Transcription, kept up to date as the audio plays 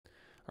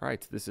All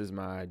right, this is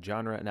my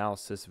genre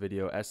analysis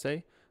video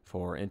essay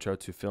for Intro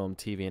to Film,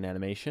 TV, and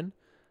Animation.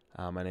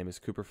 My name is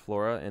Cooper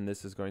Flora, and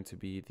this is going to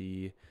be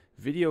the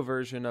video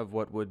version of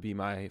what would be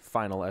my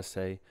final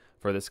essay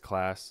for this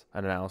class,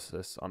 an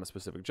analysis on a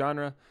specific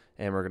genre,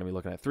 and we're going to be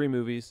looking at 3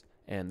 movies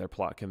and their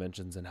plot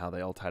conventions and how they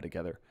all tie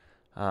together.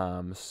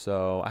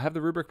 So I have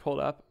the rubric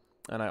pulled up,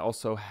 and I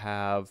also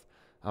have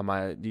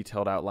my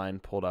detailed outline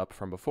pulled up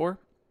from before.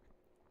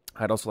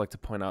 I'd also like to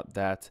point out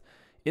that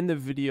in the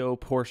video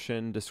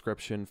portion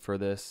description for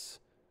this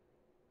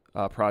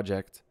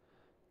project,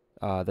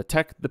 the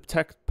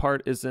tech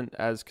part isn't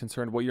as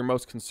concerned. What you're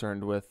most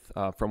concerned with,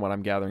 from what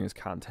I'm gathering, is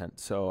content.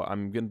 So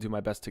I'm going to do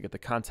my best to get the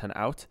content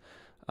out.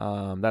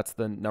 That's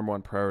the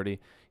 #1 priority.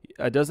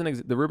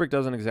 The rubric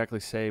doesn't exactly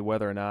say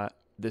whether or not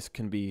this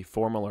can be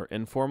formal or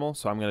informal.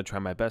 So I'm going to try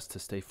my best to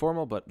stay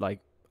formal, but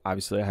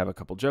obviously I have a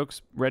couple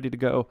jokes ready to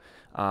go.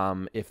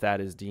 If that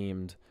is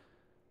deemed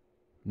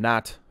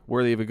not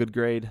worthy of a good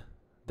grade,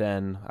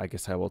 then I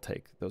guess I will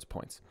take those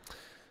points.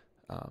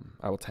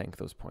 I will tank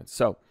those points.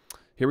 So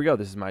here we go.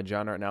 This is my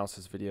genre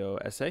analysis video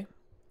essay.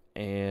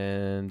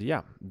 And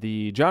yeah,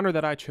 the genre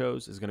that I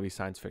chose is going to be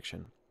science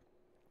fiction.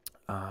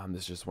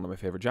 This is just one of my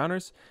favorite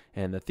genres.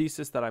 And the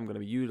thesis that I'm going to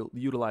be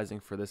utilizing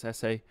for this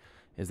essay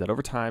is that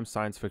over time,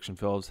 science fiction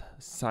films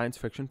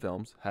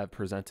have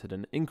presented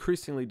an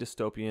increasingly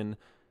dystopian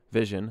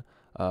vision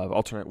of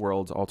alternate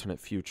worlds, alternate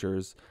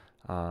futures.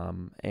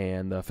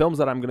 And the films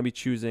that I'm going to be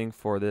choosing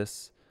for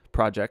this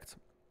project,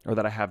 or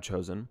that I have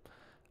chosen,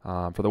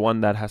 for the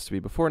one that has to be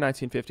before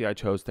 1950, I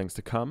chose Things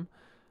to Come.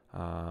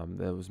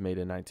 That was made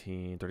in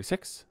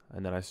 1936.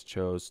 And then I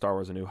chose Star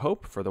Wars: A New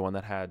Hope for the one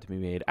that had to be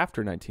made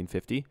after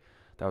 1950.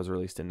 That was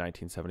released in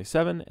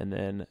 1977. And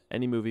then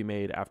any movie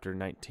made after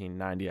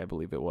 1990, I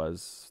believe it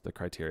was the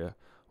criteria.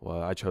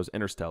 Well, I chose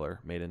Interstellar,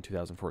 made in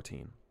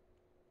 2014.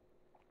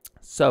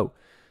 So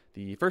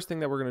the first thing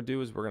that we're going to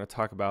do is we're going to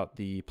talk about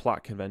the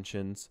plot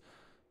conventions.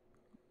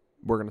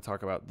 We're going to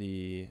talk about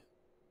the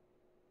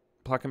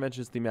plot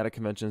conventions, thematic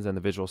conventions, and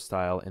the visual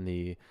style, and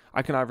the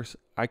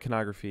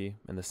iconography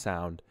and the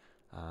sound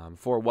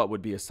for what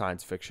would be a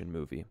science fiction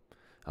movie.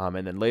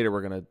 And then later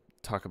we're going to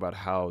talk about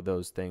how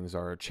those things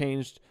are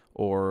changed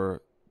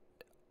or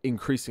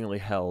increasingly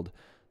held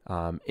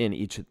in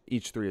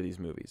each 3 of these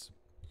movies.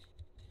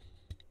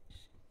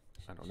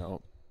 I don't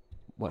know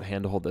what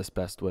hand to hold this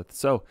best with.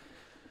 So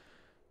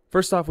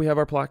first off, we have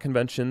our plot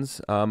conventions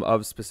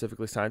of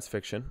specifically science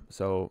fiction.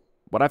 So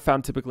what I've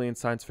found typically in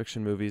science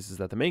fiction movies is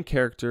that the main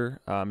character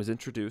is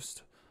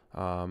introduced,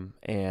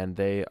 and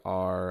they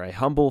are a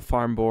humble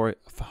farm boy,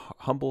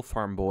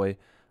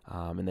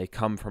 and they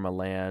come from a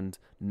land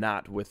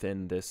not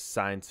within this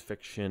science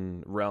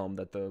fiction realm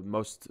that the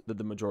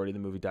majority of the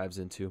movie dives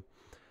into.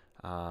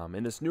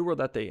 In this new world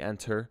that they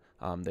enter,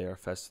 they are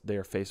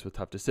faced with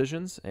tough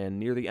decisions, and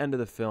near the end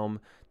of the film,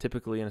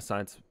 typically in a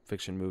science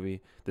fiction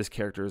movie, this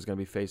character is going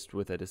to be faced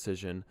with a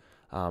decision,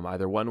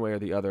 either one way or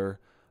the other,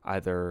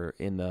 either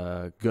in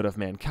the good of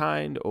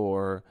mankind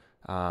or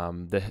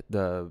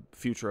the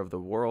future of the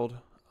world,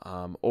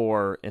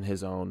 or in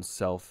his own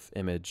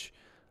self-image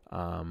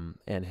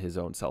and his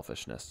own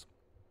selfishness.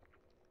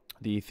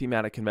 The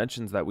thematic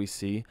conventions that we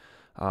see,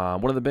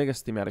 one of the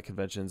biggest thematic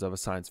conventions of a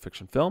science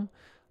fiction film,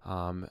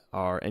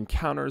 are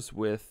encounters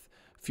with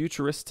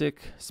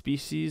futuristic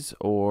species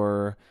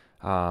or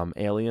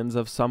aliens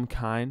of some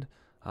kind.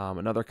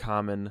 Another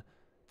common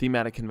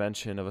thematic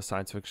convention of a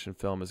science fiction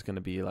film is going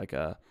to be like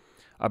a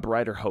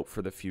brighter hope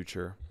for the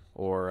future,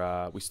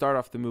 or we start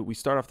off the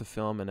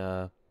film in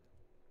kind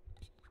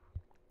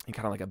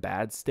of like a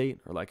bad state,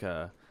 or like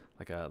there's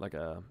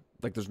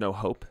no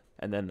hope,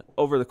 and then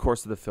over the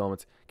course of the film,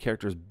 it's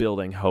characters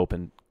building hope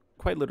and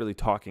quite literally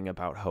talking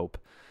about hope,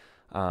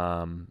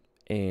 and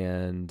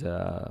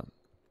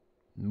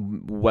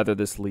whether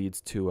this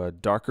leads to a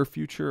darker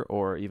future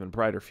or even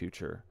brighter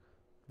future,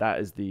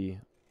 that's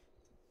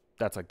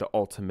like the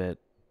ultimate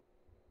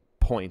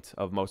point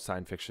of most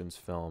science fiction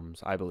films,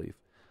 I believe.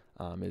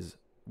 Is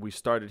we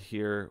started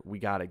here, we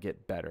got to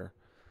get better,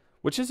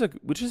 which is a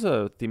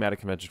thematic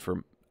convention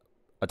for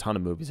a ton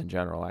of movies in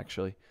general,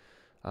 actually.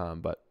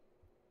 But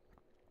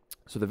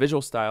so the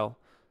visual style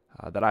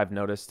that I've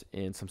noticed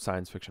in some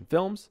science fiction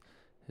films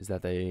is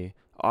that they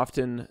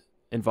often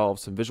involve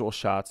some visual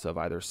shots of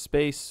either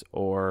space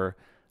or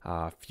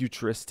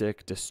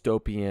futuristic,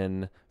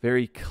 dystopian,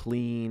 very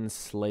clean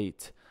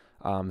slate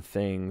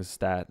things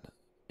that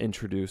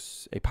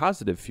introduce a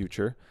positive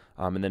future,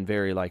 and then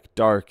very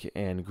dark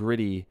and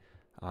gritty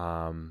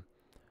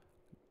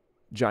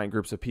giant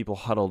groups of people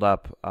huddled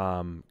up,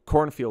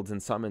 cornfields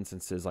in some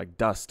instances, like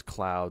dust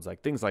clouds,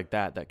 like things like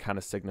that kind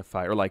of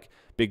signify, or like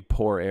big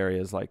poor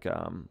areas, like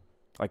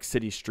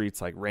city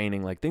streets, like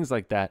raining, like things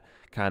like that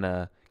kind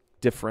of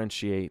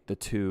differentiate the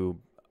two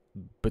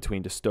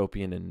between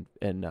dystopian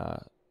and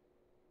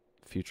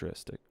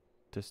futuristic.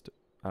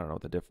 I don't know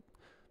what the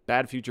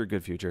bad future,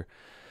 good future.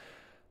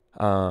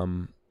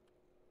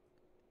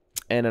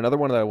 And another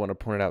one that I want to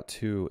point out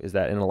too is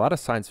that in a lot of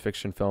science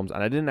fiction films,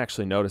 and I didn't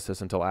actually notice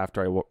this until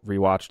after I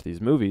rewatched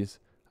these movies,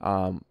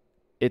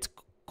 it's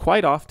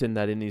quite often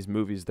that in these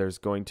movies there's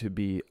going to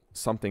be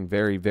something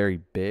very, very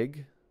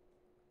big,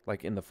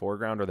 like in the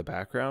foreground or the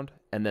background,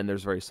 and then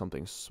there's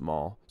something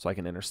small. So like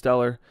in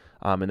Interstellar,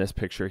 in this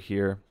picture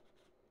here,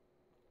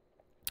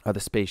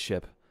 the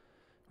spaceship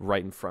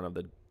right in front of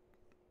the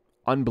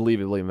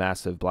unbelievably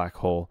massive black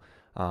hole.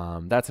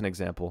 That's an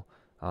example.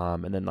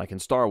 And then like in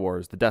Star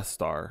Wars, the Death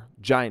Star,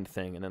 giant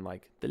thing, and then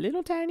like the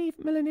little tiny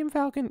Millennium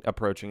Falcon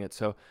approaching it.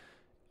 So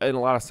in a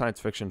lot of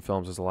science fiction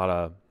films, there's a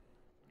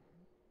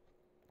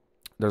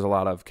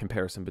lot of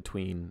comparison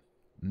between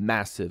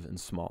massive and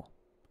small.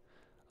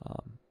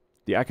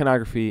 The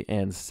iconography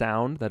and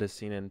sound that is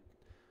seen in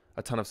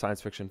a ton of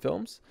science fiction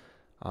films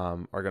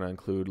are going to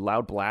include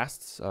loud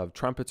blasts of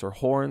trumpets or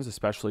horns,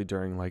 especially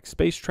during like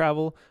space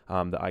travel,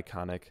 the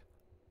iconic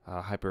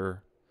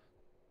hyper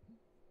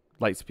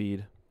light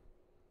speed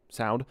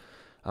sound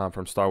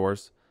from Star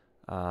Wars,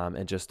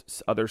 and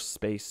just other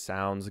space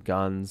sounds,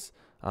 guns,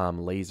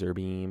 laser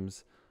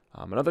beams.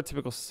 Another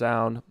typical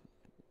sound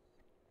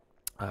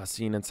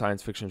seen in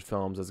science fiction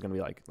films is going to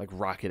be like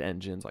rocket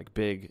engines, like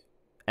big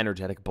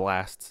energetic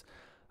blasts.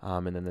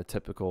 And then the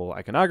typical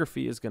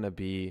iconography is going to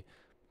be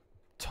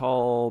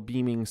tall,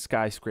 beaming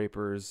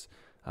skyscrapers,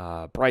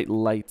 bright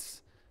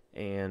lights,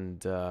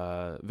 and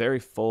very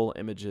full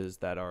images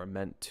that are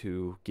meant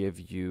to give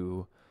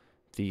you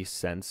the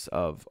sense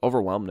of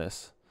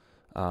overwhelmness,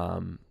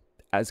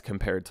 as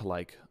compared to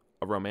like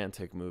a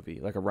romantic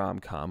movie, like a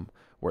rom-com,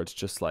 where it's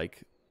just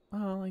like,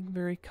 oh, like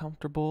very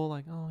comfortable,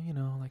 like, oh, you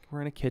know, like we're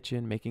in a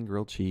kitchen making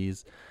grilled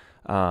cheese.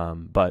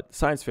 But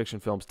science fiction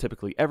films,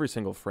 typically every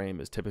single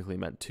frame is typically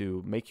meant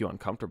to make you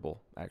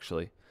uncomfortable,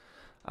 actually.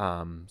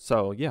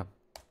 So yeah.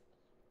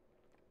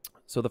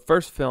 So the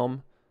first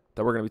film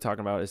that we're going to be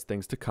talking about is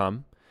Things to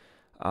Come.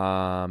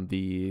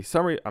 The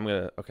summary,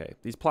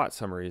 these plot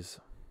summaries,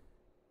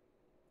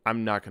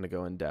 I'm not going to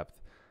go in depth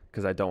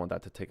because I don't want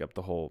that to take up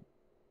the whole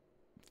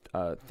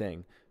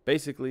thing.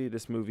 Basically,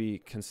 this movie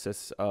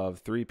consists of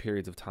 3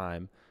 periods of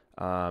time.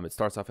 It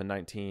starts off in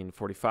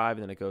 1945,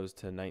 and then it goes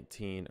to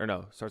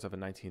starts off in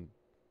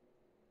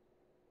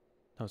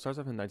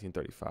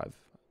 1935.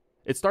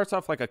 It starts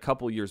off like a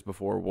couple years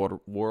before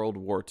World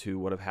War II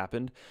would have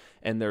happened,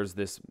 and there's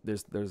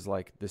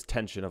like this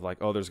tension of like,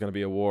 oh, there's going to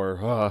be a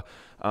war,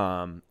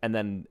 and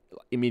then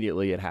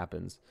immediately it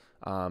happens.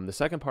 The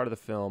second part of the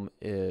film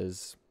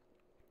is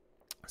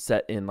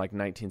set in like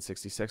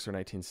 1966 or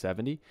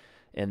 1970,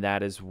 and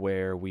that is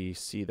where we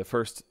see the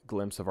first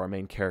glimpse of our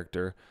main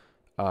character.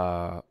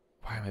 Why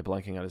am I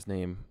blanking on his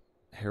name?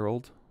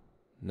 Harold?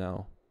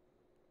 No.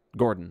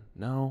 Gordon?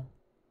 No.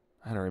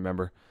 I don't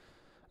remember.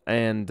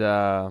 And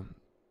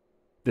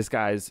this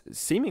guy's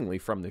seemingly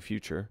from the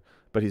future,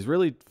 but he's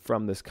really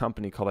from this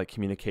company called like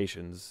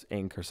Communications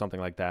Inc. or something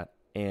like that.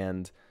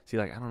 And see,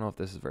 like, I don't know if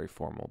this is very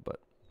formal, but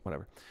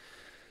whatever.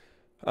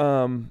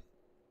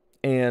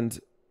 And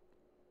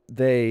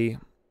they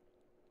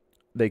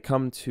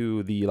come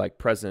to the like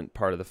present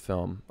part of the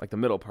film, like the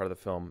middle part of the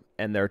film,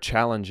 and they're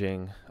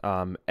challenging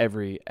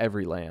every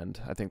land.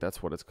 I think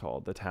that's what it's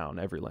called, the town,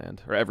 every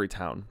land, or every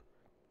town,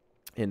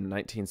 in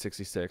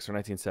 1966 or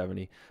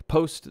 1970,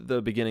 post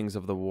the beginnings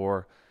of the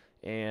war.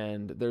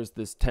 And there's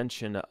this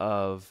tension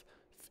of,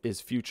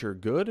 is future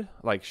good?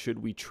 Like, should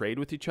we trade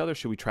with each other?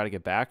 Should we try to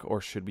get back, or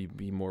should we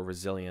be more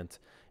resilient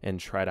and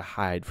try to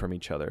hide from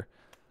each other?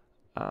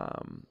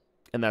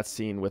 And that's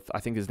seen with, I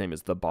think his name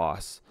is the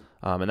boss.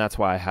 And that's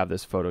why I have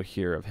this photo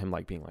here of him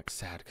like being like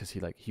sad, because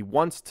he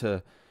wants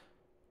to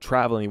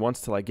travel and he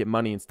wants to like get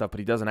money and stuff, but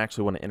he doesn't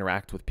actually want to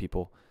interact with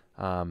people.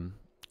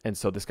 And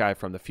so this guy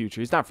from the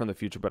future, he's not from the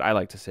future, but I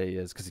like to say he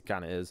is, because he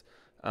kind of is.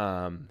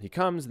 He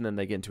comes, and then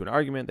they get into an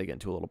argument, they get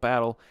into a little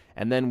battle,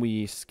 and then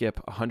we skip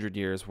 100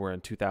 years. We're in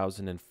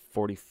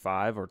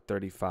 2045 or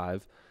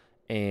 35,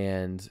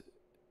 and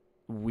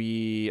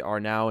we are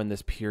now in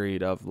this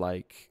period of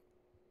like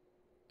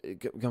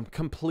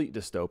complete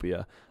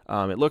dystopia.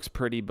 It looks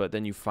pretty, but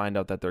then you find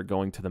out that they're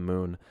going to the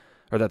moon,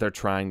 or that they're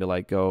trying to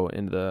like go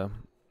into the,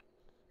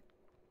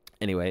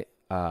 anyway,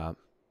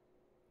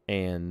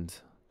 and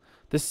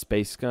this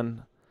space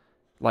gun,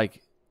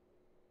 like,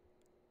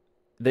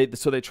 they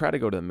try to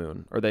go to the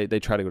moon, or they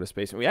try to go to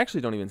space, and we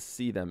actually don't even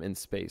see them in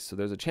space, so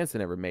there's a chance they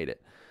never made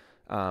it.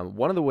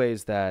 One of the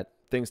ways that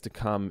Things to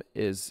Come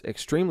is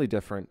extremely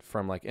different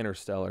from like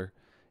Interstellar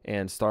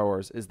and Star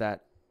Wars is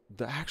that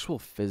the actual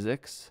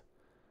physics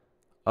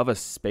of a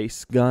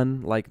space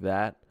gun like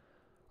that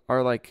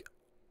are like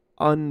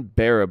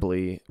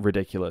unbearably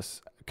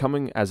ridiculous.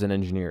 Coming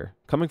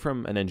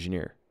from an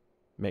engineer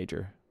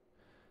major,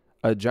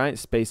 a giant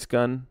space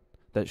gun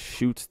that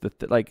shoots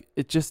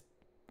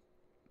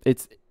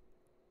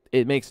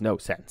it makes no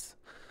sense.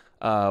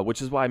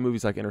 Which is why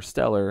movies like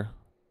Interstellar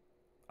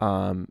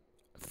kind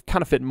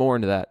of fit more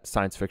into that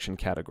science fiction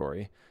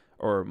category,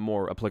 or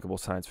more applicable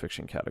science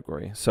fiction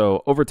category.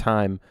 So over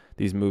time,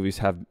 these movies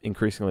have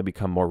increasingly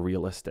become more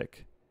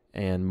realistic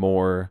and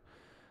more,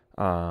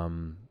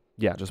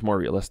 just more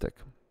realistic,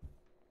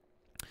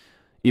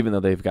 even though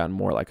they've gotten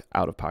more like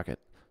out of pocket.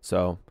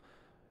 So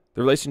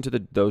the relation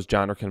to those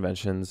genre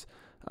conventions,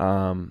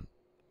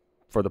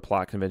 for the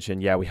plot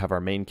convention, yeah, we have our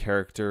main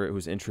character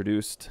who's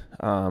introduced,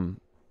 and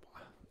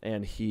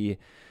he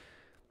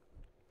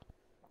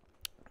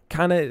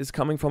kind of is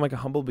coming from like a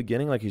humble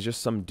beginning. Like he's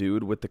just some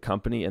dude with the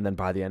company, and then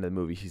by the end of the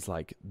movie he's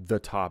like the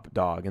top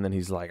dog, and then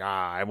he's like,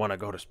 I want to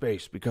go to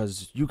space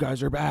because you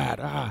guys are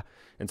bad,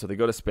 and so they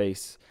go to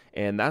space,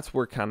 and that's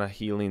where kind of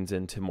he leans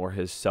into more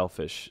his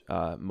selfish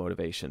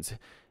motivations.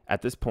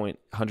 At this point,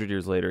 100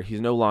 years later,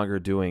 he's no longer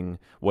doing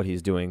what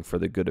he's doing for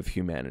the good of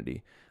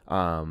humanity,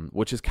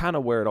 which is kind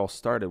of where it all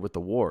started with the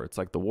war. It's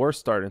like the war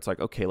started, it's like,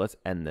 okay, let's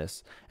end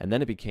this, and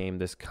then it became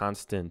this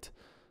constant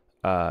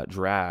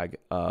drag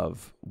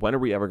of, when are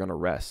we ever going to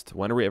rest?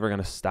 When are we ever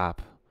going to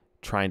stop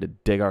trying to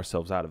dig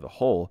ourselves out of the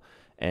hole?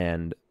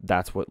 And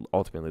that's what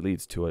ultimately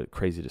leads to a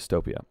crazy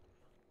dystopia.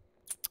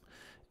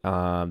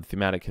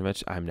 Thematic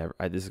convention.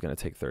 This is going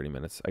to take 30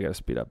 minutes. I got to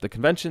speed up. The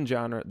convention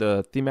genre,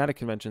 the thematic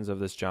conventions of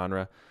this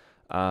genre,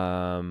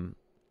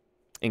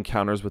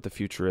 encounters with the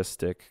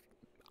futuristic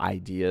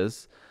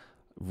ideas,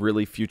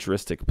 really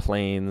futuristic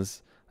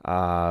planes,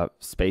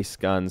 space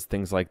guns,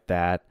 things like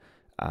that.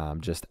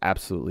 Just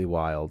absolutely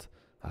wild.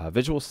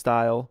 Visual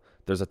style.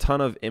 There's a ton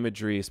of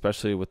imagery,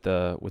 especially with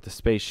the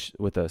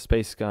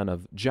space gun,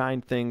 of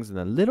giant things and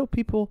then little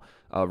people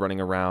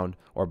running around,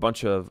 or a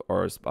bunch of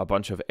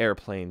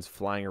airplanes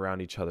flying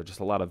around each other. Just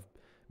a lot of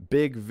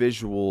big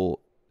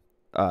visual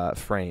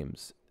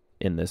frames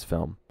in this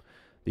film.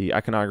 The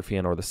iconography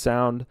and or the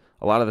sound.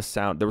 A lot of the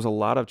sound. There was a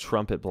lot of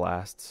trumpet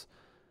blasts.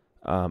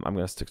 I'm going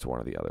to stick to one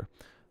or the other.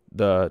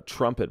 The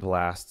trumpet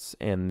blasts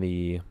and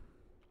the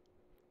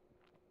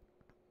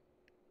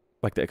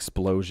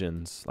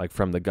explosions, like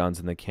from the guns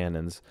and the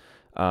cannons,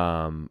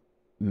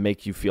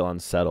 make you feel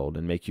unsettled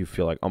and make you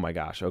feel like, oh my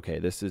gosh, okay,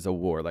 this is a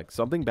war, like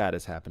something bad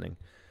is happening.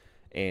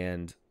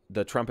 And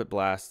the trumpet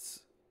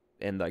blasts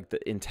and like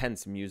the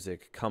intense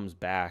music comes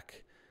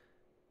back.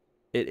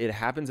 It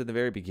happens at the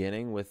very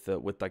beginning with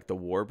like the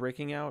war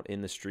breaking out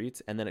in the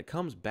streets, and then it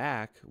comes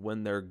back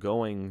when they're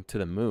going to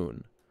the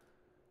moon,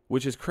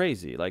 which is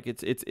crazy. Like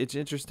it's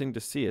interesting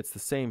to see. It's the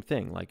same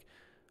thing. Like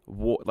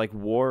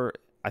war.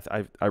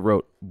 I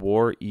wrote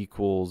war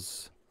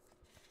equals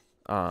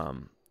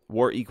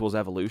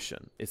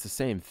evolution. It's the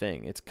same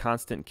thing. It's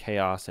constant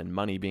chaos and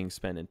money being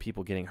spent and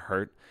people getting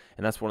hurt.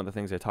 And that's one of the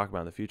things I talk about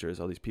in the future is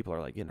all these people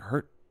are like getting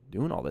hurt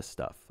doing all this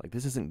stuff. Like,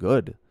 this isn't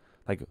good.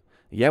 Like,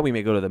 yeah, we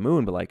may go to the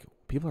moon, but like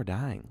people are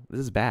dying.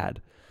 This is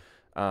bad.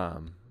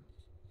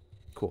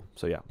 Cool.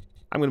 So yeah,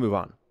 I'm going to move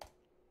on.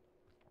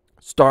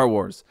 Star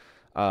Wars.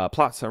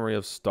 Plot summary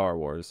of Star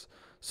Wars.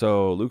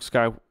 So Luke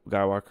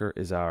Skywalker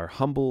is our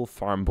humble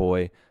farm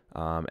boy,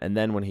 and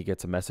then when he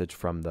gets a message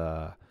from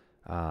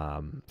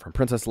from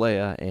Princess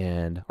Leia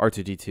and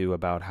R2-D2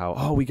 about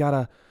how, we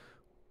gotta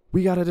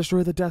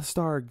destroy the Death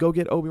Star, go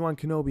get Obi-Wan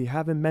Kenobi,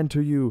 have him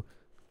mentor you,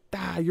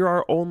 you're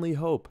our only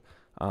hope.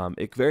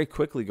 It very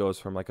quickly goes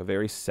from like a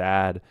very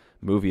sad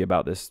movie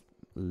about this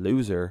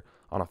loser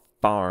on a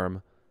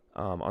farm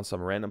on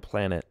some random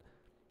planet,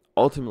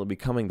 ultimately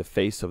becoming the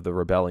face of the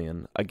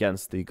rebellion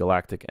against the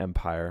Galactic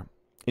Empire.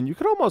 And you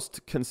could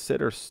almost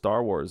consider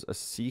Star Wars a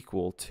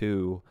sequel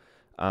to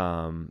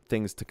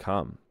Things to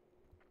Come.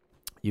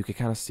 You could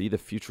kind of see the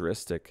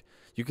futuristic.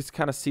 You could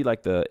kind of see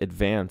like the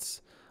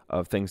advance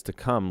of Things to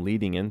Come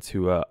leading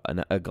into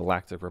a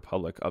Galactic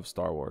Republic of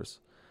Star Wars,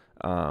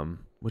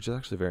 which is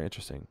actually very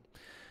interesting.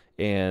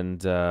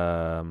 And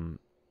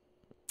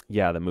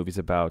yeah, the movie's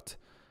about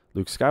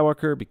Luke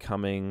Skywalker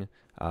becoming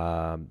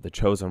the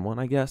chosen one,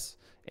 I guess,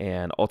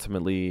 and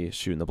ultimately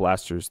shooting the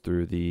blasters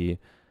through the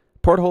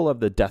porthole of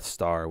the Death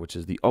Star, which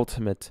is the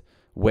ultimate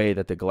way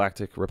that the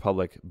Galactic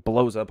Republic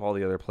blows up all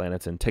the other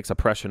planets and takes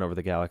oppression over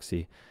the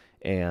galaxy.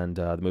 And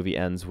the movie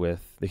ends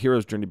with the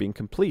hero's journey being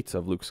complete,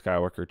 of Luke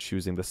Skywalker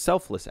choosing the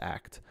selfless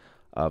act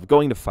of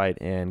going to fight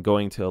and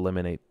going to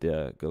eliminate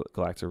the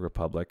Galactic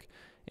Republic.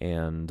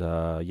 And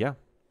yeah,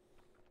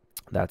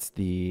 that's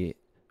the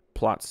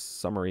plot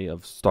summary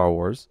of Star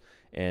Wars.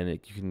 And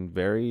you can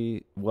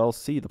very well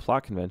see the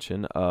plot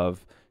convention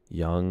of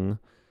young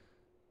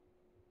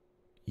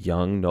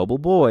noble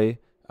boy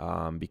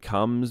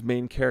becomes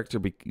main character,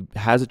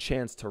 has a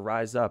chance to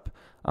rise up,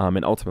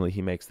 and ultimately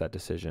he makes that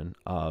decision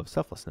of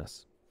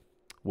selflessness,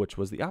 which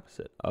was the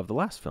opposite of the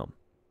last film.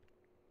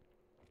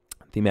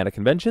 Thematic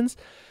conventions,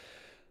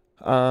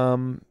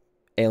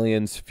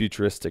 aliens,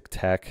 futuristic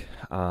tech,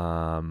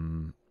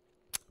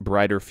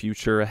 brighter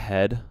future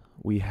ahead.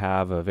 We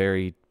have a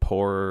very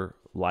poor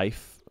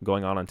life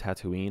going on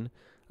Tatooine.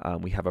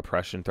 We have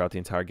oppression throughout the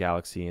entire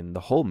galaxy, and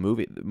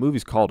the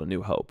movie's called A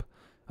New Hope.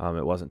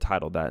 It wasn't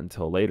titled that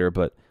until later,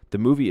 but the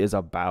movie is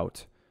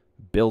about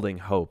building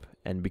hope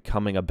and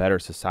becoming a better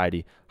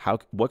society.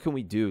 What can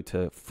we do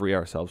to free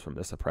ourselves from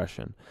this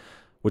oppression,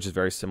 which is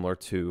very similar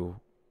to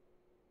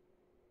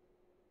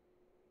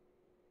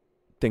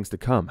Things to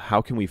Come.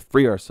 How can we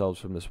free ourselves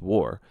from this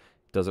war?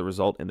 Does it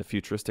result in the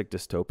futuristic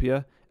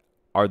dystopia?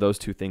 Are those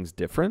two things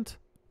different?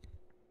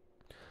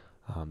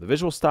 The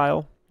visual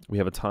style, we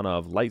have a ton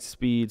of light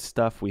speed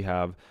stuff. We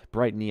have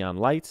bright neon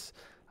lights.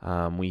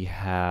 We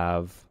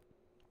have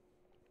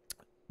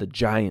the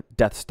giant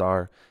Death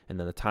Star and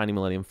then the tiny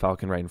Millennium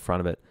Falcon right in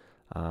front of it.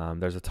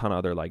 There's a ton of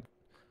other like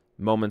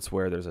moments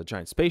where there's a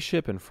giant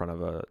spaceship in front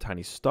of a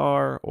tiny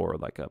star, or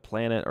like a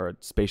planet, or a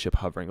spaceship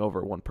hovering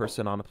over one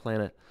person on a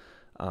planet.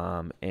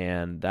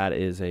 And that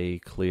is a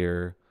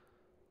clear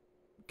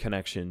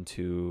connection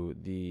to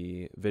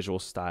the visual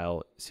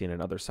style seen in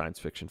other science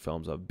fiction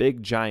films. A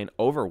big, giant,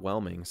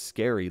 overwhelming,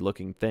 scary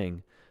looking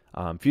thing.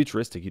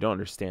 Futuristic, you don't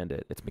understand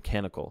it. It's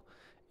mechanical.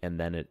 And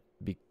then it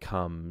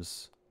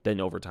becomes,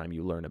 then over time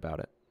you learn about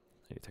it.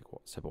 I need to take a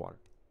sip of water.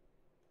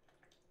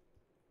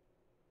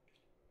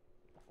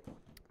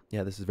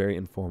 Yeah, this is very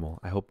informal.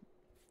 I hope.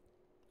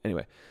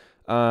 Anyway,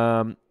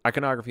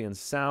 iconography and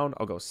sound.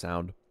 I'll go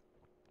sound.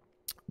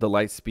 The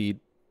light speed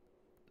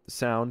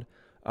sound,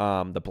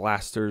 the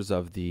blasters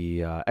of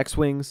the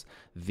X-wings,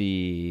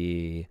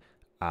 the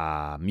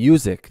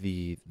music,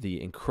 the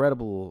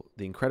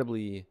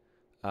incredibly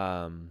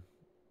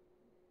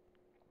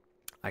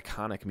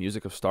iconic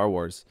music of Star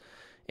Wars,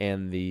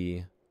 and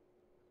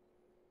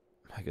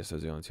I guess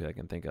those are the only two I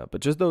can think of.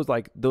 But just those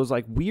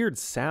weird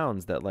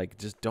sounds that like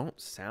just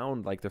don't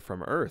sound like they're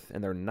from Earth,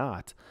 and they're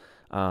not.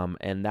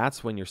 And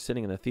that's when you're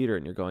sitting in the theater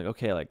and you're going,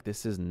 okay, like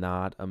this is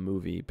not a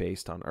movie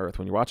based on Earth.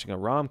 When you're watching a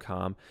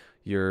rom-com,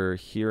 you're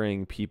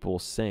hearing people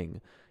sing.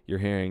 You're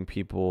hearing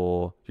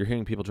people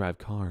drive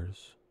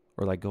cars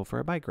or like go for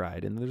a bike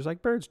ride, and there's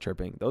like birds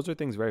chirping. Those are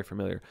things very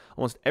familiar.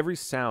 Almost every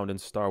sound in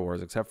Star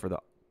Wars, except for the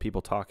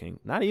people talking,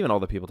 not even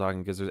all the people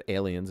talking, because there's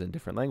aliens in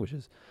different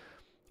languages.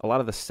 A lot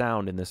of the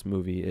sound in this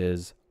movie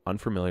is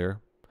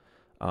unfamiliar.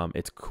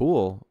 It's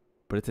cool,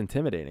 but it's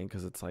intimidating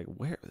because it's like,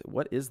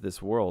 what is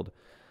this world?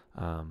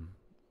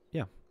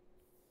 Yeah.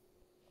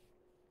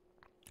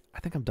 I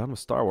think I'm done with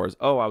Star Wars.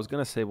 Oh, I was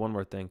going to say one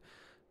more thing.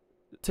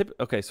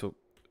 Okay, so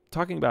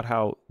talking about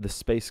how the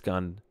space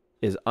gun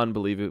is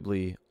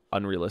unbelievably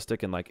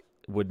unrealistic and like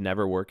would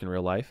never work in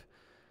real life.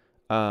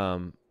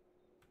 Star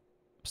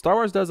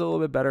Wars does a little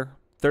bit better.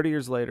 40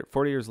 years later,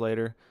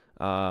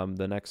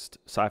 the next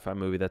sci-fi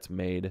movie that's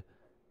made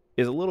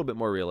is a little bit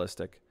more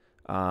realistic.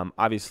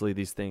 Obviously,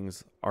 these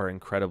things are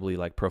incredibly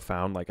like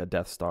profound, like a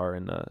Death Star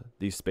and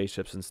these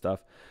spaceships and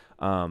stuff.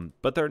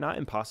 But they're not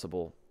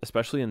impossible,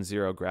 especially in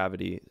zero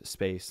gravity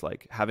space.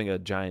 Like having a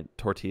giant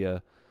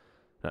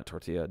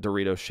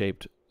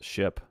Dorito-shaped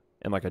ship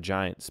and like a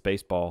giant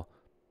space ball.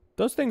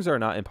 Those things are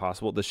not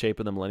impossible. The shape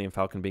of the Millennium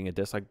Falcon being a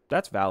disc, like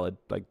that's valid.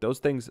 Like those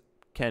things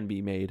can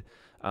be made.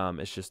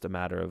 It's just a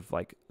matter of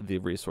like the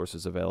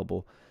resources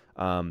available.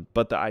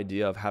 But the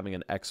idea of having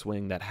an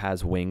X-wing that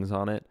has wings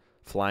on it,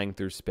 flying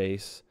through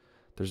space,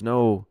 there's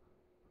no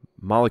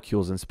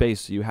molecules in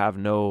space. So you have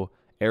no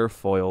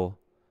airfoil.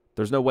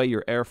 There's no way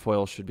your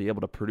airfoil should be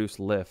able to produce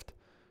lift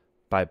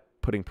by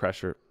putting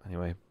pressure.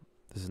 Anyway,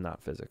 this is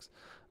not physics.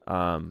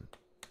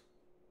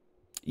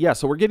 Yeah,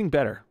 so we're getting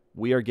better.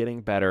 We are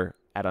getting better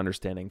at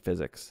understanding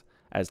physics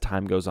as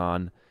time goes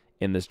on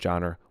in this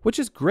genre, which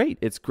is great.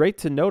 It's great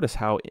to notice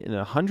how in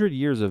 100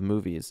 years of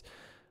movies,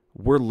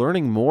 we're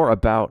learning more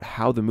about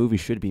how the movie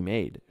should be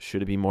made.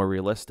 Should it be more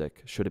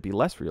realistic? Should it be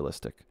less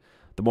realistic?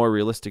 The more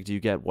realistic do you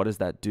get, what does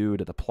that do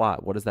to the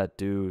plot? What does that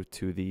do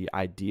to the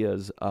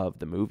ideas of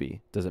the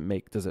movie? Does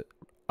it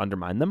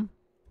undermine them?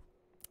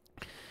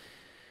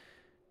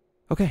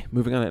 Okay,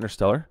 moving on to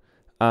Interstellar.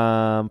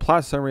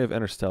 Plot summary of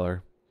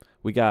Interstellar.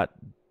 We got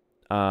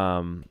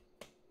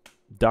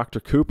Dr.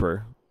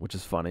 Cooper, which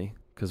is funny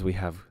because we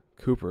have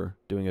Cooper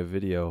doing a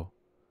video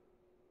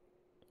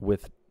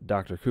with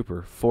Dr.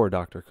 Cooper for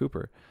Dr.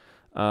 Cooper.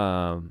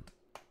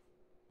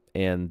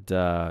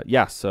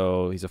 Yeah,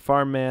 so he's a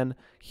farm man.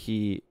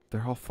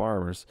 They're all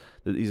farmers.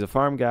 He's a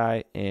farm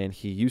guy, and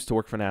he used to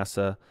work for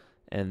NASA.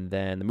 And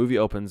then the movie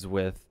opens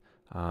with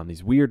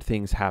these weird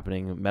things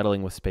happening,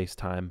 meddling with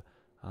space-time.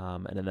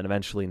 And then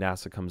eventually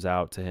NASA comes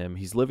out to him.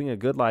 He's living a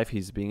good life.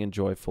 He's being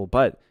enjoyable.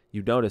 But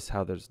you notice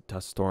how there's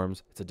dust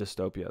storms. It's a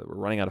dystopia. We're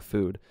running out of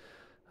food.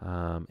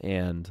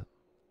 And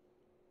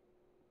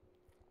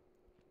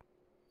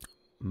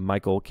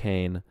Michael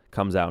Caine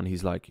comes out, and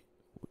he's like,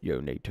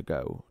 you need to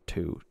go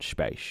to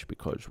space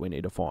because we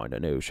need to find a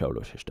new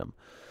solar system.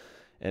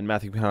 And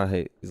Matthew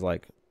McConaughey is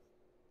like,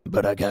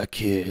 but I got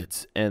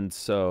kids. And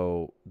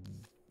so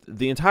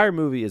the entire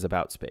movie is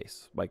about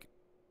space. Like,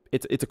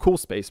 it's a cool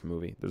space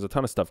movie. There's a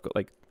ton of stuff.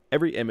 Like,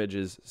 every image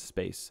is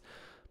space.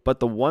 But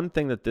the one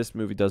thing that this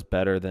movie does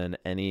better than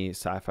any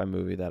sci-fi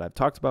movie that I've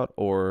talked about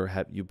or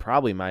you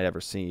probably might ever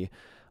see,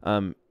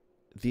 the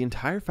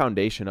entire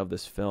foundation of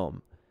this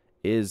film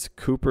is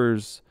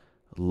Cooper's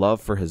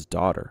love for his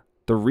daughter.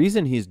 The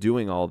reason he's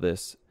doing all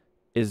this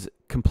is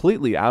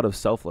completely out of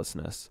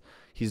selflessness.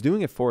 He's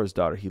doing it for his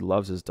daughter. He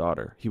loves his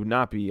daughter. He would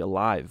not be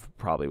alive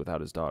probably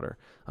without his daughter.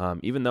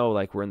 Even though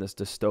like we're in this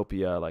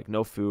dystopia, like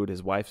no food,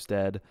 his wife's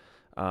dead,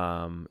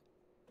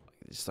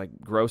 it's like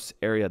gross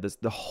area.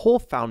 The whole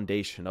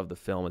foundation of the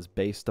film is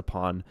based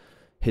upon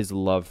his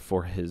love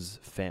for his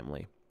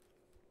family.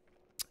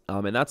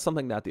 And that's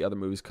something that the other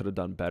movies could have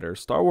done better.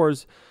 Star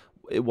Wars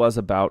it was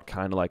about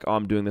kind of like, oh,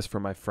 I'm doing this for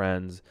my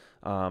friends.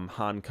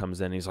 Han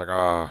comes in, he's like,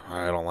 oh,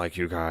 I don't like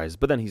you guys.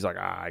 But then he's like,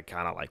 I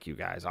kind of like you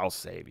guys. I'll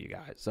save you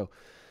guys. So,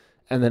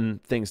 and then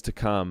things to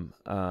come.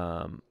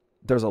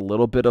 There's a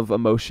little bit of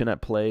emotion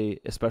at play,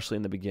 especially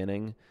in the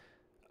beginning,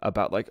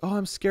 about like, oh,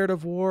 I'm scared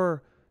of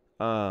war.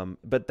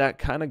 But that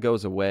kind of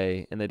goes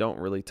away, and they don't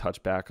really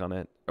touch back on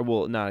it.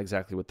 Well, not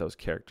exactly with those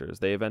characters.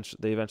 They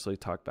eventually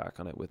talk back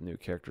on it with new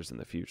characters in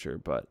the future,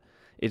 but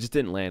it just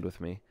didn't land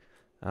with me.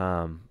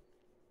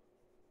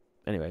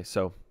 Anyway,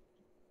 so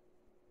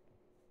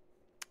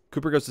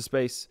Cooper goes to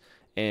space,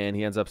 and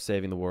he ends up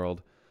saving the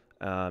world.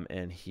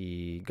 And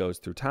he goes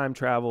through time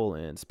travel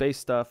and space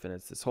stuff, and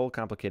it's this whole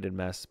complicated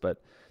mess.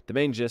 But the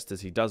main gist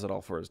is he does it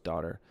all for his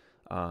daughter,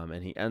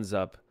 and he ends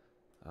up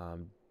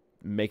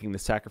making the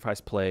sacrifice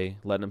play,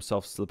 letting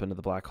himself slip into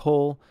the black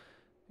hole,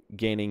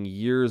 gaining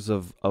years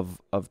of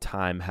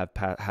time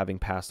having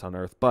passed on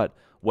Earth. But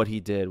what he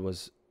did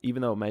was,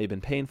 even though it may have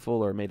been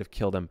painful or may have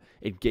killed him,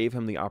 it gave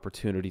him the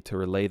opportunity to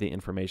relay the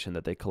information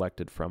that they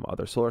collected from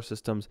other solar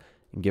systems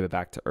and give it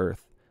back to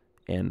Earth,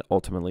 and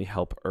ultimately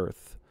help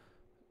Earth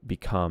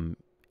become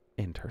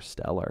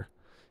interstellar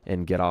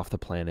and get off the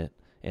planet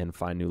and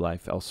find new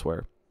life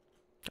elsewhere.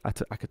 I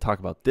could talk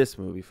about this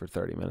movie for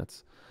 30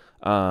 minutes.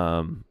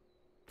 I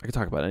could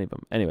talk about any of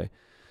them. Anyway,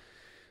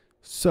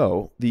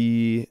 so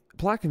the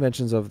plot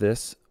conventions of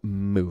this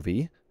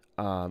movie,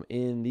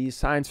 in these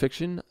science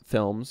fiction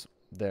films,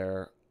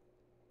 there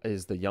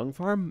is the young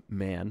farm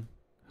man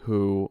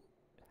who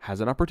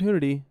has an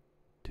opportunity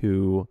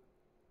to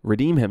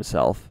redeem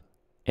himself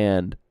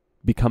and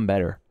become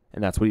better.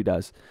 And that's what he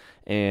does.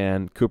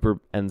 And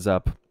Cooper ends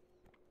up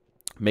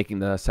making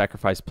the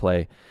sacrifice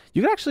play.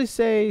 You could actually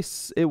say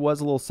it was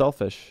a little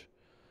selfish,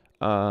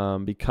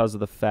 because of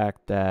the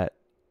fact that,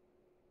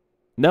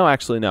 no,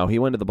 he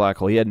went to the black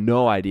hole. He had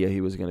no idea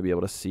he was going to be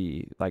able to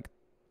see like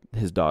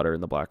his daughter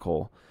in the black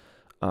hole.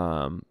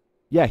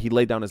 Yeah, he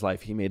laid down his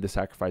life. He made the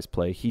sacrifice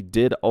play. He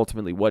did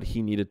ultimately what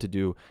he needed to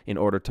do in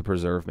order to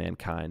preserve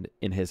mankind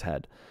in his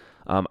head.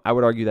 I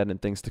would argue that in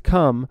things to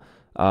come,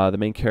 the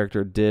main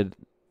character did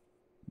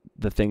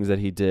the things that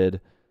he did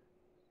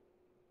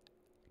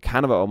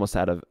kind of almost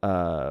out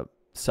of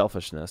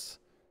selfishness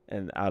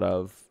and out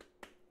of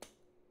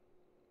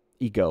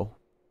ego.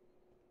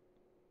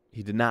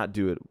 He did not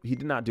do it. He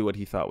did not do what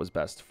he thought was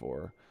best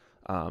for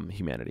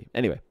humanity.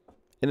 Anyway,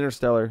 in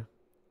Interstellar,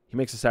 he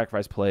makes a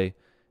sacrifice play,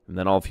 and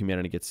then all of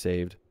humanity gets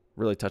saved.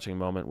 Really touching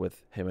moment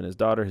with him and his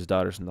daughter. His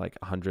daughter's in like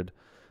 100.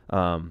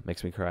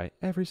 Makes me cry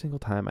every single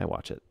time I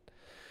watch it.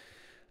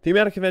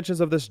 Thematic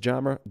conventions of this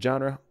genre.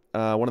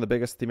 One of the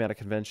biggest thematic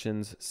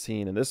conventions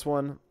seen in this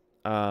one,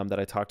 that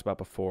I talked about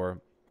before,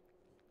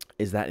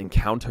 is that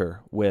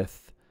encounter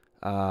with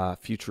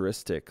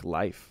futuristic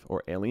life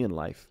or alien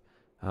life.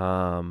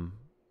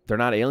 They're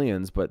not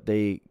aliens, but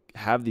they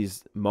have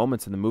these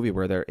moments in the movie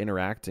where they're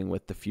interacting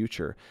with the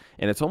future.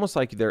 And it's almost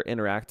like they're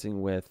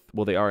interacting with,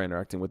 well, they are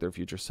interacting with their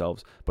future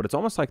selves, but it's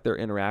almost like they're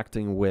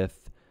interacting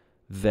with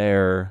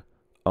their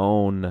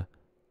own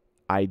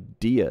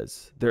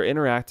ideas. They're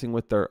interacting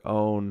with their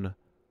own,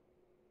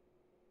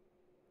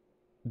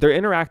 they're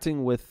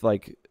interacting with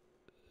like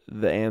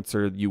the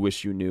answer you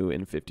wish you knew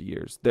in 50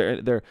 years.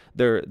 They're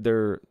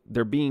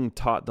being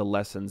taught the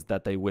lessons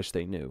that they wish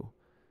they knew.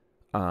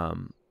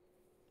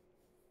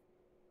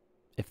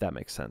 If that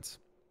makes sense.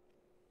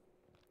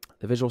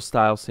 The visual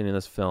style seen in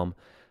this film,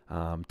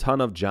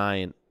 ton of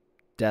giant,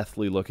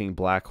 deathly looking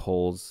black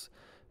holes,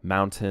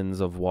 mountains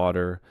of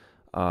water,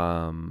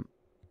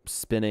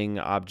 spinning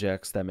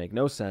objects that make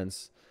no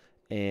sense,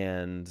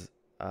 and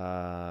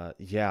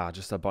yeah,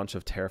 just a bunch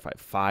of terrified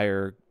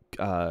fire,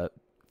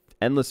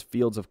 endless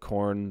fields of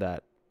corn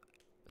that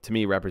to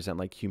me represent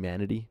like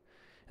humanity,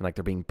 and like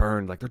they're being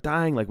burned, like they're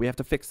dying, like we have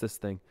to fix this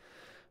thing.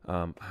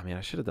 I mean,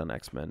 I should have done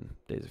X-Men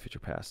Days of Future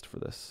Past for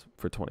this,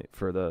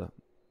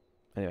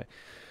 anyway.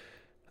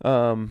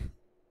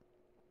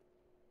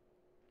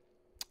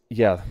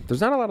 Yeah, there's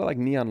not a lot of like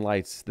neon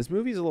lights. This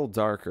movie's a little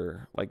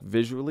darker, like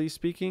visually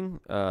speaking.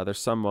 There's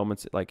some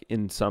moments like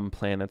in some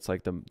planets,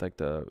 like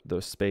the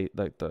space,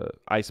 like the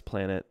ice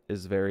planet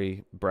is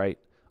very bright.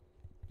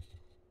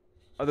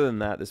 Other than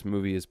that, this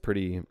movie is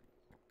pretty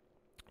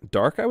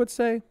dark, I would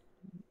say.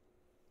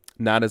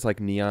 Not as like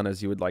neon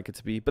as you would like it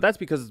to be, but that's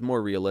because it's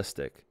more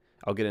realistic.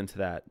 I'll get into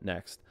that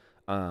next.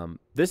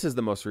 This is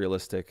the most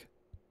realistic.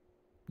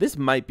 This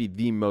might be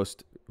the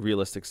most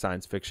realistic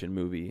science fiction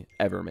movie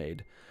ever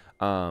made.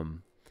 So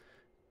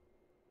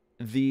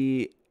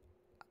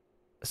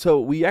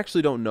we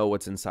actually don't know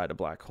what's inside a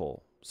black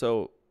hole.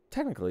 So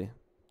technically,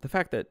 the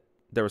fact that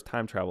there was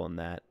time travel in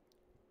that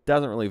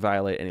doesn't really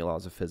violate any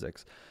laws of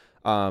physics.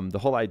 The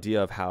whole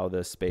idea of how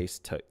the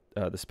spaceship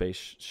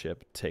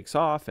takes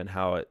off and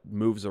how it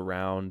moves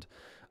around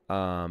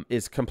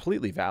is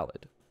completely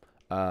valid.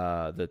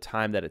 The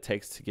time that it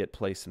takes to get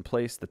place in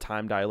place, the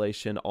time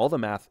dilation, all the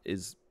math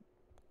is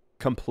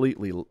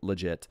completely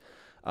legit.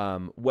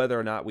 Whether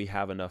or not we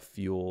have enough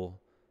fuel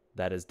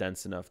that is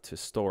dense enough to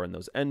store in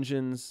those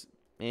engines,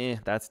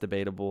 that's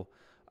debatable.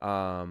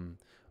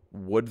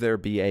 would there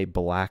be a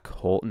black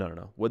hole?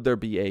 No. Would there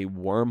be a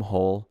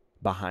wormhole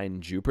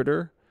behind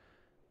Jupiter?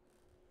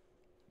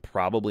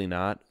 Probably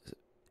not.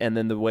 And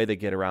then the way they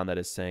get around that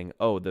is saying,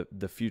 oh,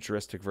 the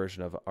futuristic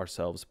version of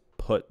ourselves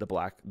put the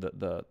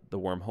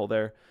wormhole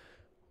there.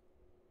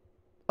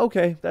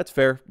 Okay, that's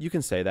fair. You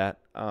can say that.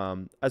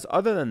 As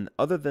other than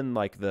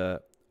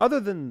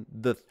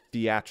the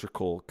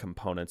theatrical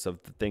components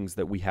of the things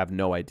that we have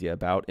no idea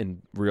about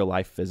in real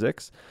life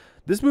physics,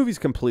 this movie's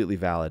completely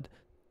valid.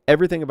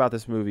 Everything about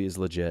this movie is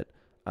legit.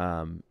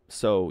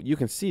 So you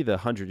can see the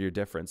 100-year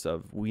difference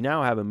of, we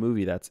now have a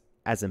movie that's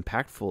as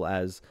impactful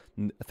as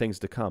things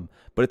to come,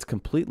 but it's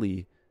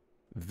completely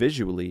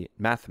visually,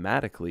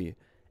 mathematically,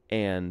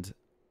 and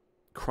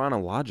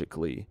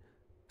chronologically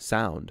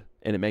sound,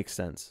 and it makes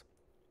sense.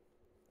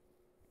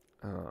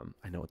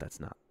 I know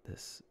that's not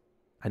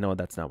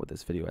what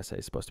this video essay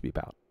is supposed to be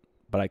about,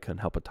 but I couldn't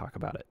help but talk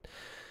about it.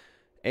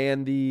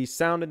 And the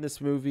sound in this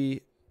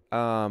movie,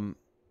 oh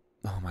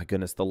my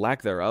goodness, the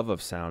lack thereof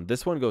of sound.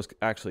 This one goes,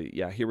 actually,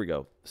 yeah, here we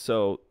go.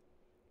 So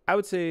I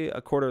would say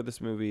a quarter of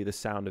this movie, the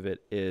sound of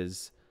it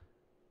is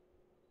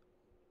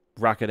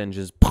rocket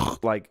engines,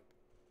 like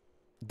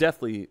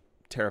deathly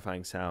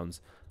terrifying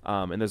sounds.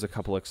 And there's a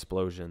couple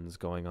explosions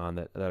going on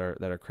that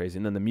are crazy.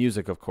 And then the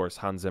music, of course,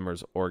 Hans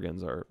Zimmer's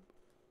organs are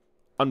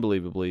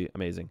unbelievably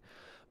amazing.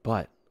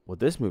 But what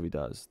this movie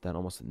does that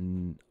almost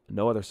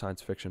no other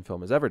science fiction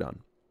film has ever done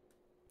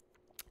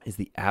is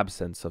the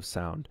absence of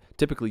sound,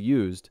 typically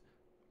used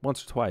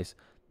once or twice.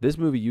 This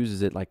movie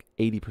uses it like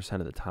 80%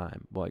 of the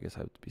time. Well, I guess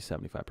that would be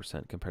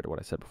 75% compared to what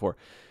I said before.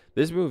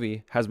 This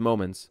movie has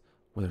moments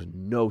where there's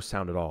no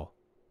sound at all.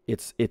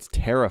 It's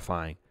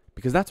terrifying,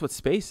 because that's what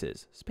space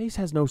is. Space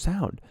has no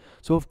sound.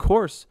 So, of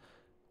course,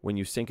 when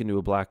you sink into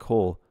a black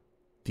hole,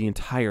 the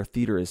entire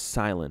theater is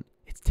silent.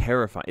 It's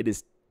terrifying. It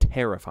is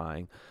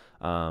terrifying.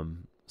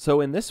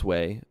 So in this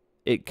way,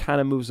 it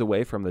kind of moves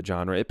away from the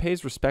genre. It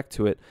pays respect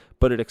to it,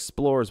 but it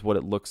explores what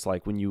it looks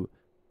like when you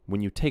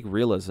take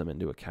realism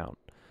into account.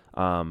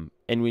 And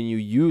when you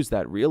use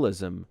that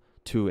realism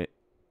to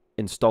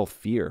install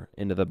fear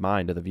into the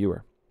mind of the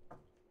viewer.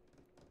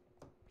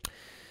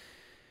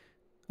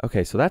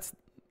 Okay, so that's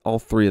all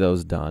three of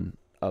those done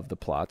of the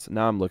plots.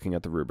 Now I'm looking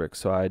at the rubric.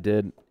 So I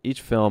did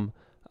each film.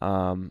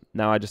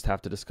 Now I just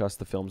have to discuss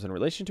the films in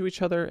relation to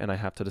each other, and I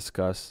have to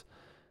discuss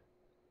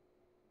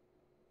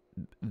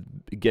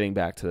getting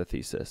back to the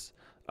thesis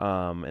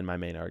and my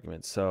main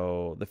argument.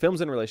 So the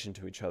films in relation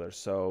to each other.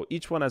 So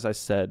each one, as I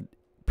said,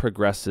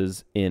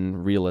 progresses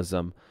in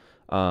realism.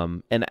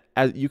 And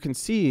as you can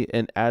see,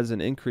 and as an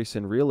increase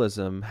in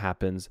realism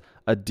happens,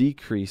 a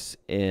decrease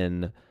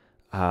in,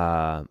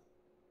 I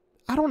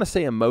don't want to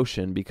say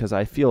emotion, because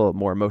I feel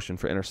more emotion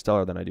for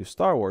Interstellar than I do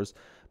Star Wars,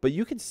 but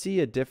you can see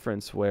a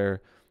difference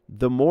where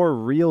the more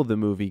real the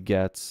movie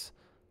gets,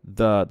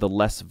 the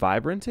less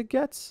vibrant it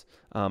gets,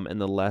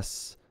 and the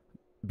less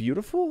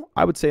beautiful.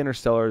 I would say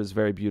Interstellar is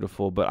very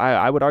beautiful, but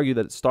I would argue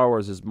that Star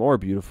Wars is more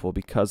beautiful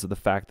because of the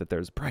fact that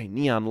there's bright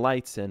neon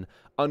lights and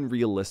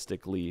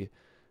unrealistic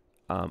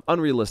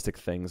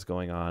things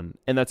going on,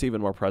 and that's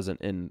even more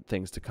present in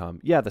things to come.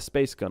 Yeah, the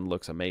space gun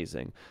looks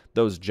amazing.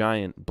 Those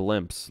giant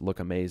blimps look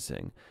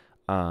amazing,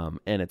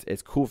 and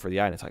it's cool for the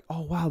eye. And it's like,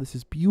 oh wow, this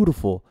is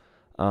beautiful,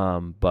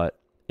 but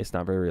it's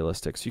not very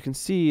realistic. So you can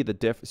see the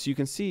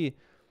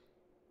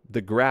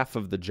graph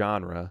of the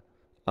genre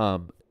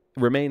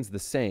remains the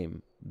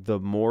same. The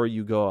more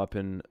you go up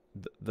in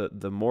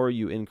the more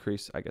you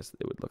increase, I guess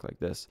it would look like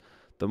this.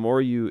 The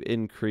more you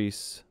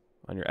increase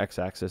on your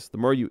x-axis, the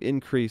more you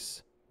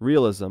increase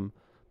realism,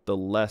 the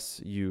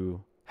less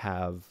you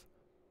have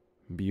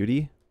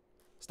beauty,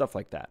 stuff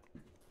like that.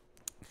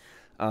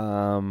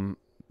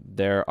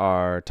 There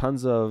are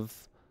tons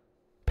of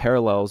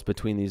parallels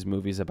between these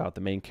movies about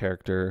the main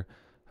character.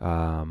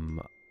 Sorry,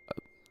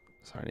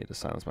 I need to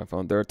silence my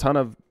phone. There are a ton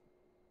of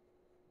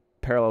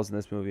parallels in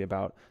this movie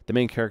about the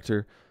main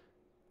character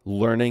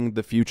learning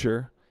the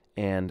future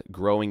and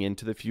growing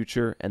into the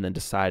future, and then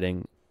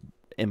deciding,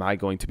 am I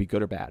going to be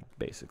good or bad,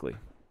 basically.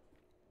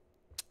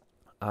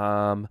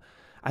 I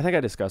think I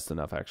discussed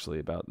enough, actually,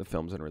 about the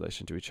films in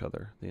relation to each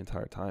other the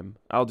entire time.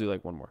 I'll do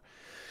like one more.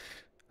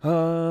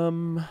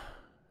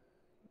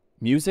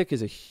 Music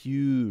is a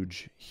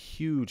huge,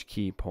 huge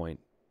key point.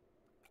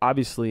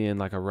 Obviously, in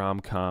like a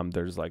rom-com,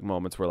 there's like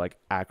moments where like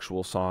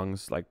actual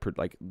songs, like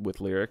with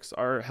lyrics,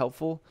 are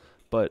helpful,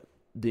 but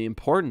the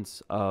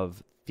importance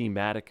of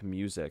thematic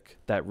music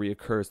that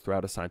reoccurs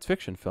throughout a science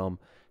fiction film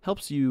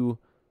helps you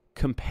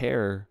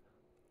compare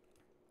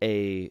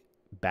a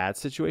bad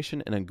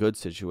situation and a good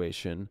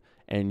situation,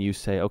 and you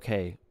say,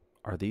 okay,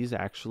 are these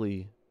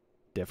actually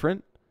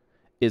different?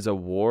 Is a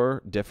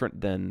war different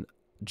than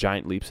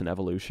giant leaps in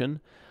evolution?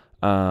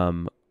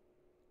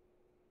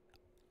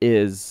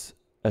 Is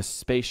a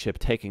spaceship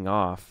taking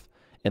off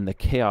and the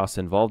chaos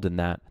involved in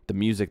that, the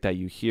music that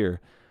you hear,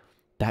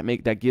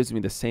 that gives me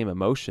the same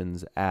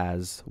emotions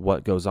as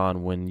what goes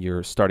on when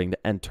you're starting to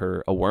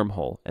enter a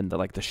wormhole, and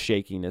the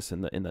shakiness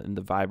and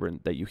the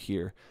vibrant that you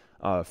hear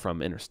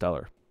from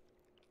Interstellar.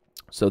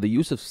 So the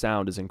use of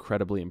sound is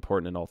incredibly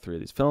important in all three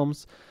of these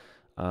films.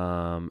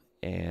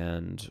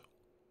 And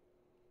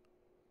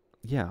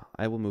yeah,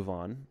 I will move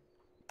on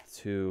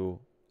to,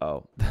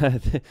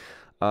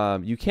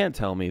 you can't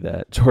tell me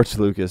that George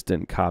Lucas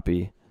didn't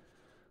copy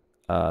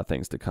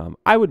Things to Come.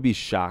 I would be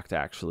shocked,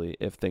 actually,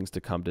 if Things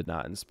to Come did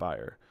not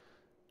inspire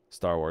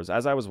Star Wars.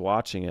 As I was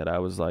watching it, I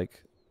was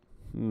like,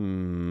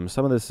 some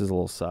of this is a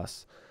little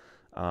sus.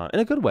 In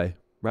a good way,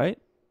 right?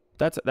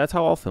 That's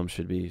how all films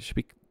should be. Should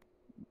be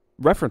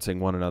referencing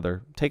one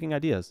another, taking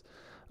ideas.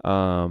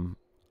 The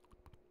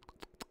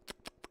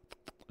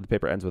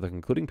paper ends with a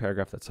concluding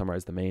paragraph that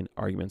summarizes the main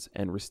arguments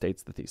and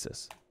restates the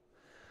thesis.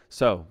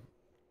 So,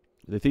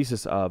 the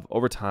thesis of,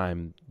 over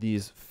time,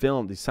 these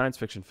science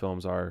fiction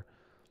films are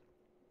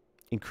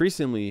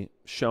increasingly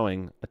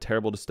showing a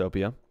terrible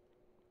dystopia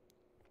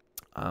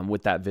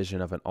with that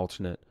vision of an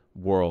alternate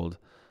world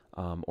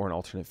or an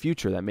alternate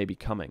future that may be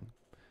coming.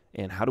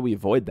 And how do we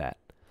avoid that?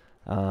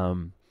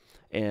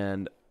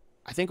 And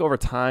I think over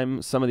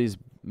time, some of these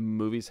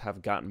movies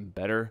have gotten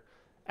better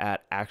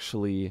at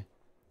actually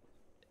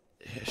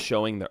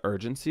showing the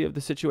urgency of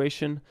the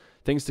situation.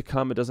 Things to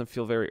Come, it doesn't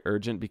feel very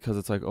urgent because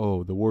it's like,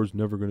 oh, the war's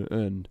never going to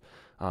end.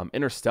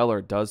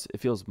 Interstellar it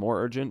feels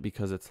more urgent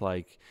because it's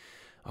like,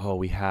 oh,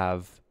 we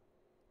have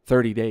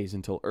 30 days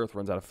until Earth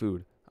runs out of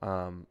food.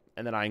 And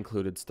then I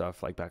included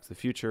stuff like Back to the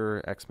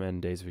Future, X-Men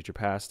Days of Future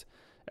Past.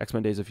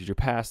 X-Men Days of Future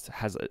Past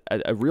has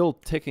a real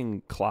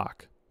ticking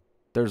clock.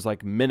 There's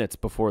like minutes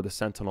before the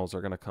Sentinels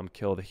are going to come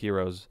kill the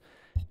heroes,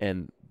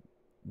 and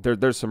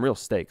there's some real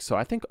stakes. So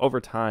I think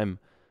over time,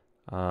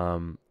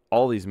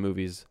 all these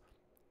movies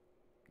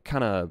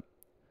kind of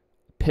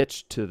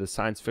pitch to the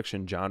science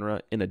fiction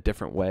genre in a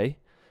different way,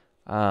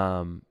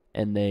 and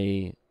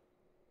I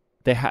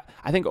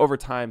think over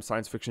time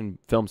science fiction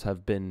films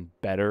have been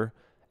better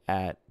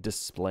at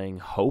displaying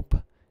hope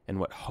and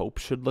what hope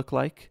should look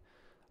like,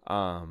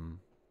 how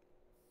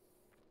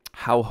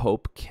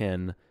hope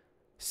can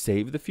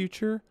save the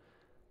future.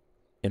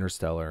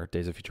 Interstellar,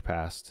 Days of Future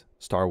Past,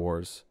 Star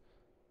Wars.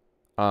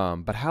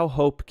 But how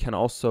hope can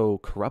also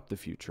corrupt the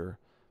future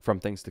from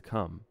Things to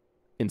Come.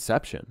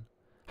 Inception.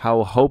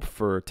 How hope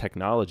for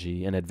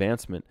technology and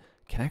advancement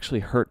can actually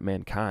hurt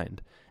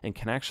mankind and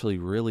can actually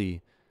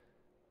really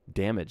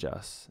damage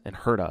us and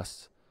hurt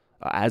us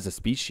as a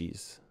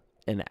species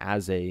and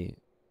as a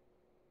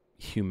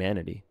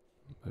humanity.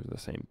 Those are the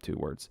same two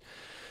words.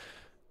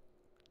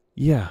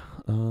 Yeah,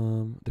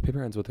 the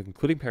paper ends with a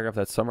concluding paragraph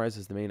that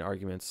summarizes the main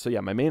arguments. So yeah,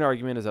 my main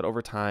argument is that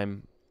over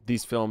time,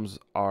 these films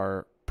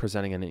are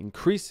presenting an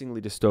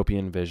increasingly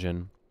dystopian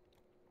vision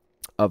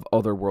of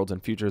other worlds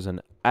and futures.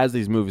 And as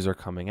these movies are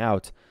coming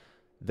out,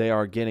 they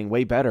are getting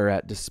way better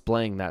at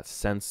displaying that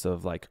sense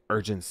of like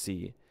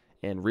urgency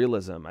and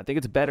realism. I think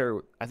it's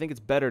better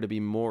to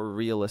be more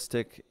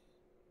realistic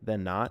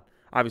than not.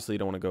 Obviously, you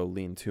don't want to go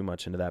lean too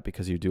much into that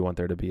because you do want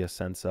there to be a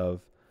sense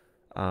of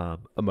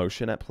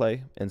emotion at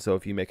play. And so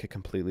if you make it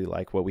completely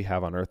like what we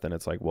have on Earth, then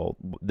it's like, well,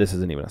 this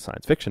isn't even a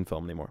science fiction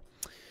film anymore.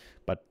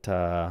 But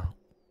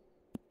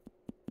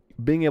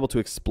being able to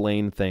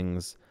explain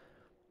things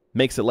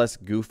makes it less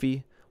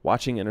goofy.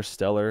 Watching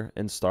Interstellar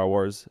and Star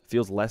Wars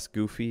feels less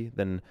goofy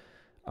than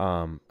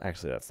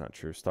actually that's not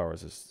true. Star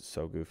Wars is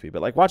so goofy.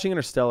 But like watching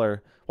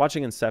Interstellar,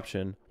 watching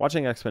Inception,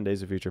 watching X-Men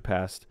Days of Future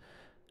Past,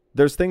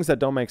 there's things that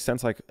don't make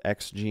sense, like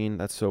X gene.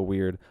 That's so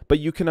weird. But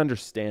you can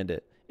understand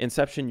it.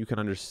 Inception, you can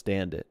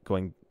understand it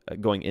going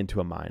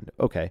into a mind.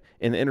 Okay.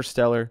 In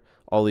Interstellar,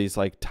 all these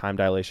like time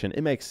dilation,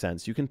 it makes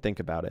sense. You can think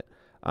about it.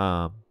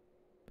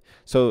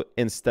 So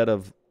instead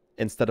of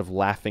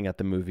laughing at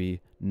the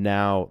movie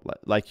now,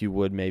 like you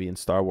would maybe in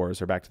Star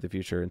Wars or Back to the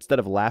Future, instead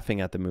of laughing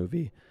at the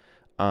movie,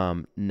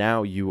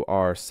 now you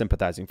are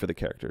sympathizing for the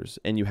characters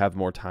and you have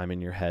more time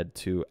in your head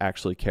to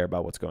actually care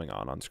about what's going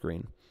on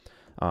screen,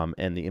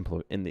 and the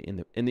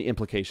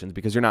implications,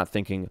 because you're not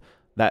thinking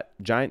that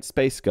giant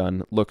space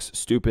gun looks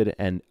stupid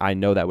and I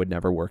know that would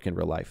never work in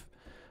real life.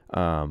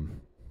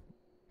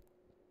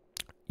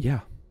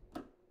 Yeah.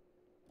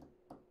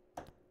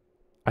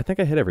 I think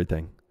I hit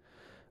everything.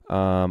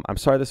 I'm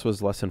sorry this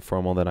was less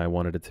informal than I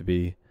wanted it to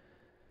be.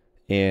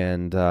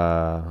 And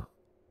yeah,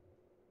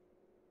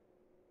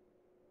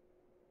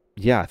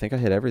 I think I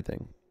hit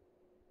everything.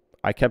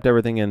 I kept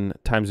everything in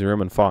Times New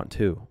Roman font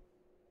too.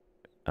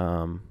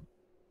 And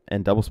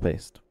double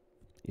spaced,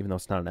 even though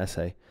it's not an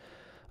essay.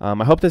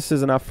 I hope this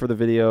is enough for the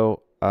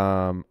video.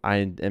 I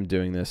am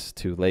doing this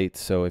too late,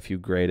 so if you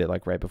grade it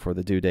like right before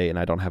the due date and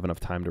I don't have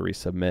enough time to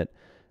resubmit,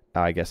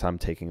 I guess I'm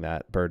taking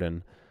that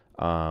burden.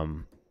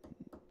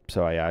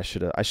 So I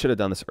should have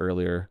done this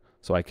earlier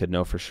so I could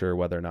know for sure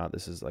whether or not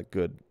this is like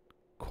good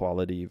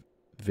quality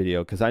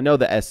video, because I know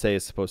the essay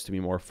is supposed to be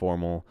more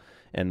formal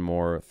and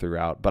more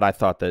throughout, but I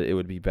thought that it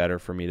would be better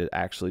for me to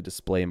actually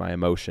display my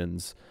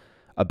emotions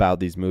about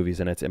these movies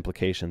and its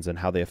implications and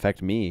how they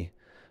affect me,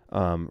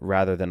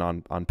 rather than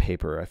on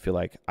paper. I feel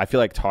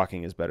like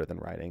talking is better than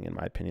writing, in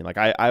my opinion. Like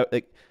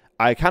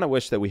I kind of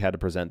wish that we had to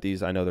present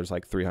these. I know there's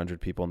like 300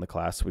 people in the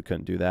class. We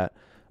couldn't do that.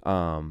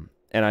 And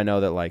I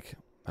know that like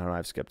I don't know,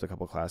 I've skipped a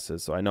couple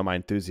classes, so I know my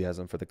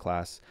enthusiasm for the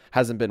class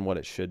hasn't been what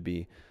it should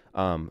be.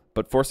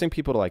 But forcing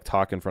people to like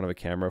talk in front of a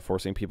camera,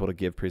 forcing people to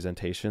give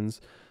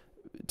presentations,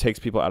 takes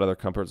people out of their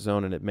comfort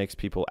zone, and it makes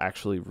people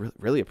actually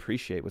really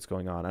appreciate what's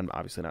going on. I'm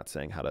obviously not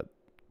saying how to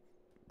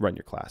run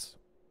your class.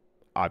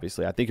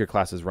 Obviously, I think your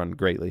classes run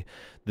greatly.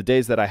 The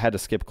days that I had to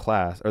skip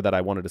class, or that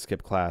I wanted to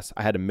skip class,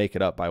 I had to make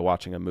it up by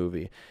watching a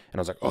movie. And I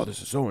was like, oh, this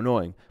is so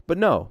annoying. But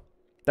no,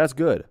 that's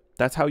good.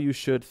 That's how you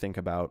should think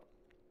about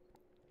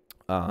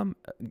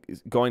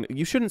going.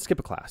 You shouldn't skip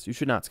a class. You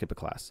should not skip a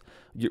class.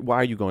 Why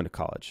are you going to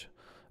college?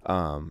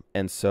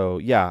 And so,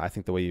 yeah, I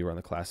think the way you run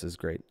the class is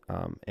great.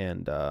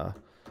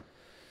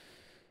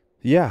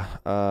 Yeah.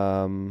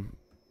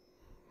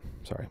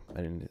 Sorry,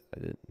 I didn't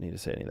need to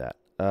say any of that.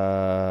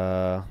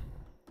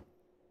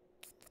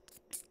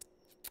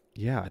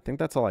 Yeah, I think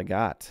that's all I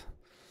got.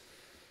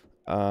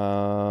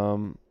 I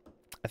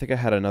think I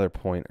had another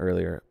point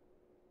earlier,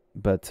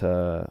 but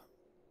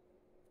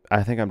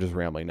I think I'm just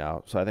rambling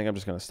now. So I think I'm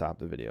just going to stop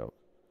the video.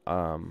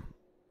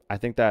 I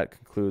think that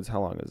concludes.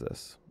 How long is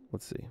this?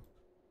 Let's see.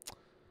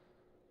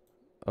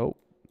 Oh.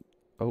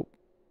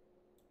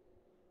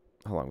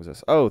 How long was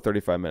this? Oh,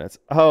 35 minutes.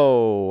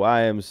 Oh,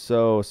 I am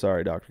so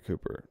sorry, Dr.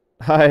 Cooper.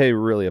 I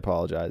really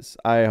apologize.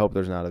 I hope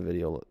there's not a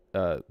video.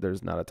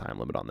 There's not a time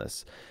limit on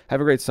this.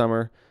 Have a great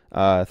summer.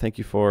 Thank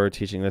you for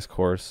teaching this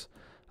course.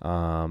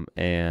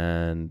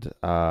 And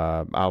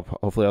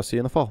hopefully I'll see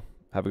you in the fall.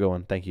 Have a good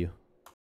one. Thank you.